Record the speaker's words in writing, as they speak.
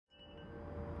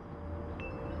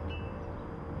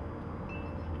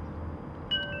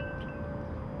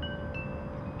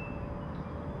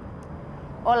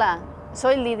Hola,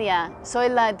 soy Lidia. Soy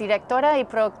la directora y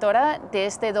productora de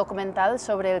este documental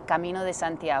sobre el Camino de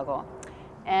Santiago.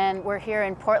 And we're here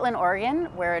in Portland, Oregon,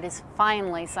 where it is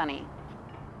finally sunny.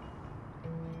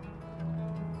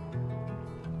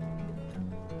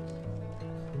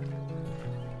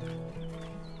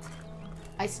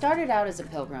 I started out as a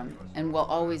pilgrim and will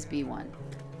always be one.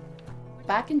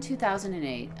 Back in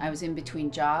 2008, I was in between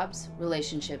jobs,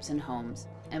 relationships, and homes,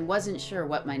 and wasn't sure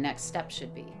what my next step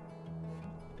should be.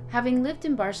 Having lived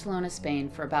in Barcelona, Spain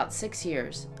for about 6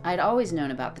 years, I'd always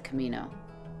known about the Camino.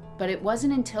 But it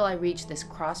wasn't until I reached this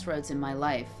crossroads in my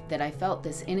life that I felt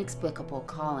this inexplicable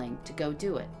calling to go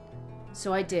do it.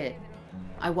 So I did.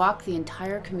 I walked the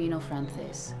entire Camino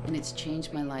Frances, and it's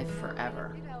changed my life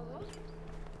forever.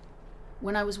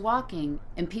 When I was walking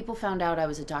and people found out I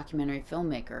was a documentary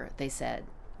filmmaker, they said,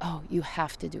 "Oh, you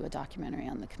have to do a documentary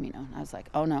on the Camino." And I was like,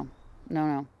 "Oh no,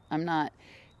 I'm not."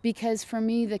 Because for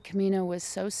me, the Camino was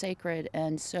so sacred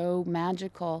and so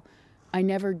magical, I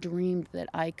never dreamed that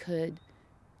I could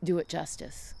do it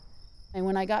justice. And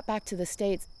when I got back to the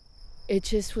States, it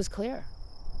just was clear.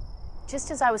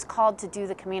 Just as I was called to do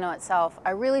the Camino itself,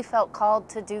 I really felt called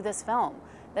to do this film,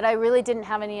 that I really didn't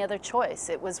have any other choice.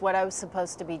 It was what I was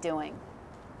supposed to be doing.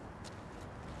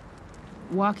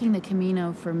 Walking the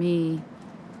Camino for me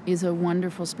is a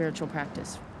wonderful spiritual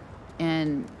practice.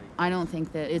 And I don't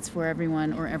think that it's for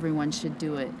everyone or everyone should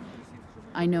do it.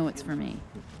 I know it's for me.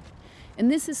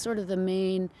 And this is sort of the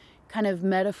main kind of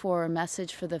metaphor or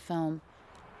message for the film.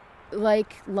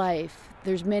 Like life,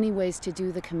 there's many ways to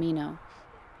do the Camino.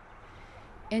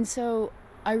 And so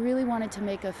I really wanted to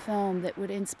make a film that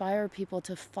would inspire people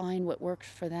to find what works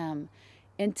for them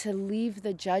and to leave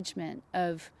the judgment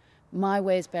of my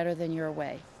way is better than your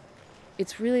way.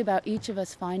 It's really about each of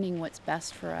us finding what's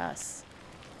best for us.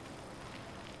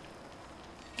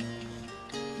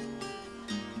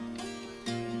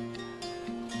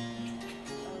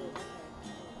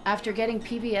 After getting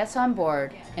PBS on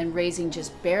board and raising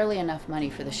just barely enough money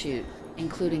for the shoot,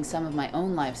 including some of my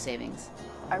own life savings,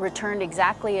 I returned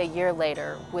exactly a year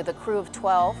later with a crew of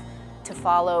 12 to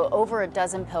follow over a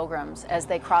dozen pilgrims as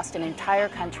they crossed an entire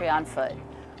country on foot,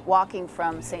 walking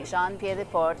from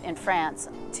Saint-Jean-Pied-de-Port in France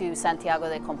to Santiago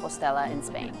de Compostela in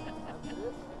Spain.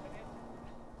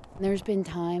 There's been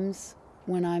times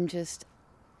when I'm just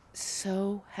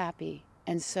so happy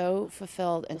and so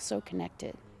fulfilled and so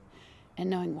connected and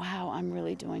knowing, wow, I'm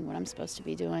really doing what I'm supposed to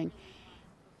be doing.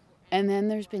 And then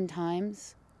there's been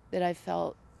times that I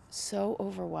felt so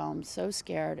overwhelmed, so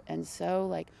scared, and so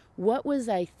like, what was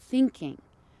I thinking?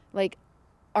 Like,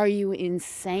 are you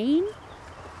insane?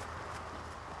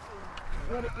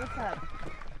 What's up?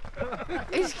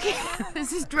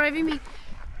 This is driving me.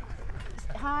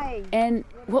 Hi. And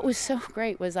what was so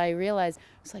great was I realized,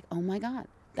 I was like, oh my God,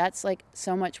 that's like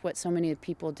so much what so many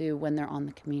people do when they're on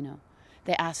the Camino.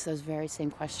 They ask those very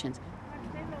same questions.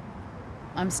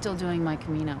 I'm still doing my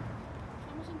Camino.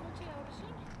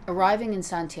 Arriving in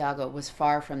Santiago was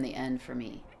far from the end for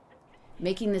me.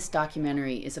 Making this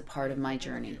documentary is a part of my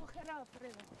journey.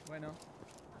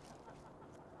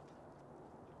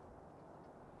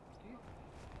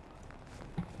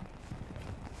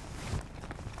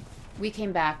 We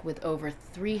came back with over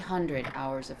 300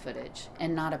 hours of footage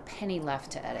and not a penny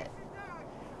left to edit.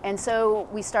 And so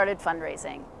we started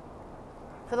fundraising.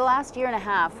 For the last year and a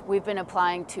half, we've been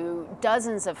applying to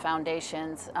dozens of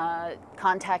foundations,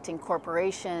 contacting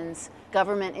corporations,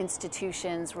 government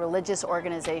institutions, religious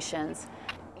organizations.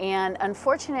 And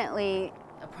unfortunately,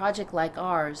 a project like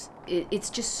ours, it's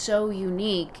just so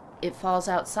unique, it falls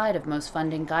outside of most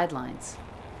funding guidelines.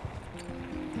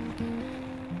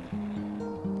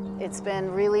 It's been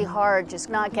really hard just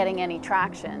not getting any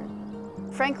traction.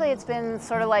 Frankly, it's been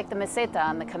sort of like the Meseta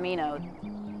on the Camino.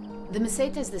 The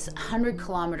Meseta is this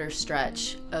 100-kilometer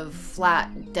stretch of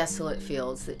flat, desolate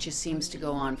fields that just seems to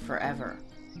go on forever.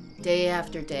 Day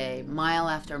after day, mile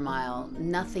after mile,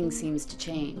 nothing seems to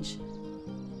change.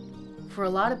 For a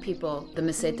lot of people, the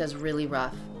Meseta is really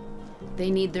rough. They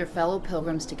need their fellow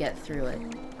pilgrims to get through it.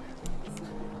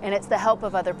 And it's the help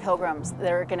of other pilgrims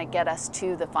that are going to get us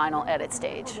to the final edit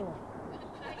stage.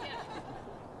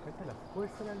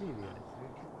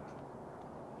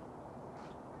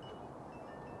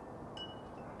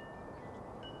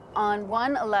 On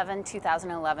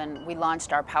 1/11/2011, we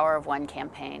launched our Power of One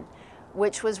campaign,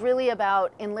 which was really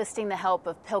about enlisting the help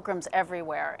of pilgrims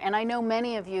everywhere. And I know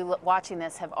many of you watching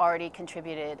this have already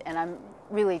contributed, and I'm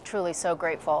really, truly so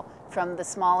grateful, from the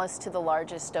smallest to the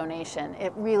largest donation.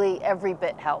 It really, every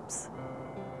bit helps.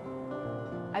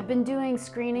 I've been doing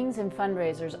screenings and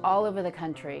fundraisers all over the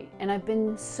country, and I've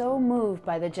been so moved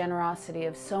by the generosity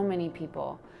of so many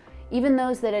people. Even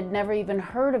those that had never even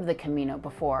heard of the Camino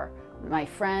before, my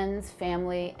friends,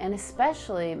 family, and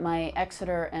especially my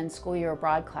Exeter and School Year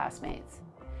Abroad classmates.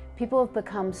 People have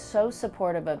become so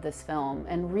supportive of this film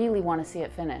and really want to see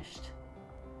it finished.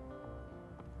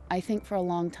 I think for a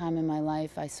long time in my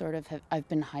life, I've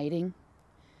been hiding,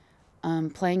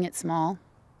 playing it small.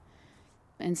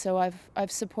 And so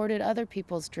I've supported other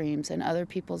people's dreams and other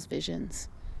people's visions.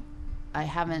 I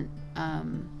haven't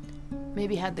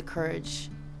maybe had the courage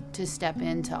to step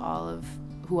into all of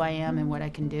who I am and what I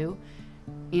can do.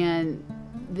 And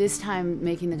this time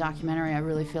making the documentary, I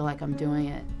really feel like I'm doing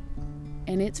it.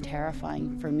 And it's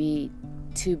terrifying for me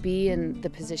to be in the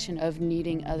position of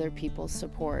needing other people's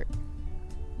support.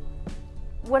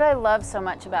 What I love so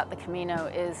much about the Camino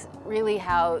is really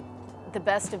how the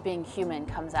best of being human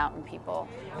comes out in people.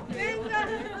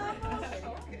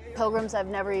 Pilgrims I've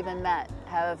never even met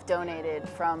have donated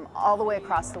from all the way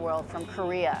across the world, from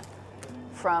Korea,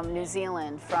 from New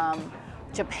Zealand, from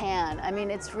Japan. I mean,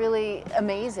 it's really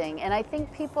amazing. And I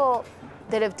think people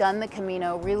that have done the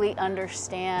Camino really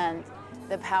understand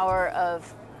the power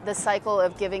of the cycle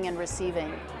of giving and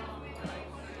receiving.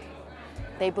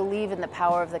 They believe in the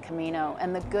power of the Camino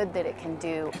and the good that it can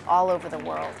do all over the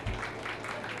world.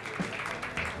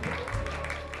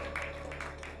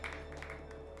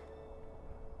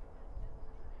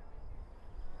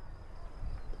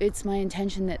 It's my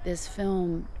intention that this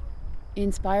film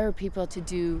inspire people to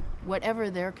do whatever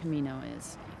their Camino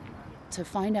is, to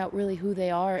find out really who they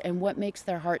are and what makes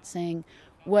their heart sing,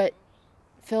 what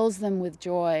fills them with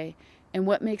joy, and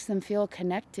what makes them feel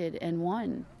connected and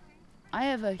one. I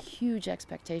have a huge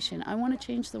expectation. I want to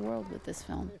change the world with this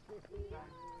film.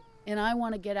 And I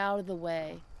want to get out of the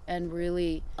way and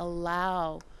really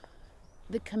allow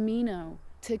the Camino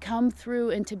to come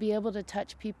through and to be able to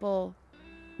touch people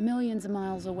millions of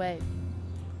miles away.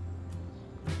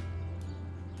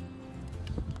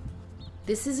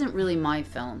 This isn't really my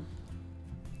film.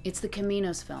 It's the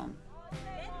Camino's film.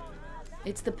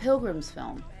 It's the Pilgrim's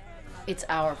film. It's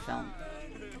our film.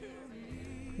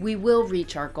 We will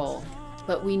reach our goal,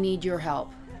 but we need your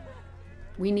help.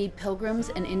 We need pilgrims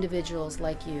and individuals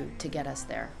like you to get us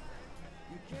there.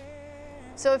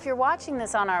 So if you're watching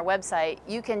this on our website,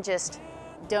 you can just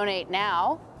donate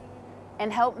now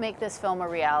and help make this film a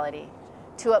reality,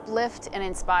 to uplift and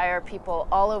inspire people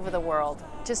all over the world,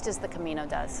 just as the Camino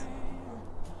does.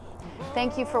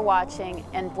 Thank you for watching,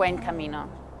 and buen camino.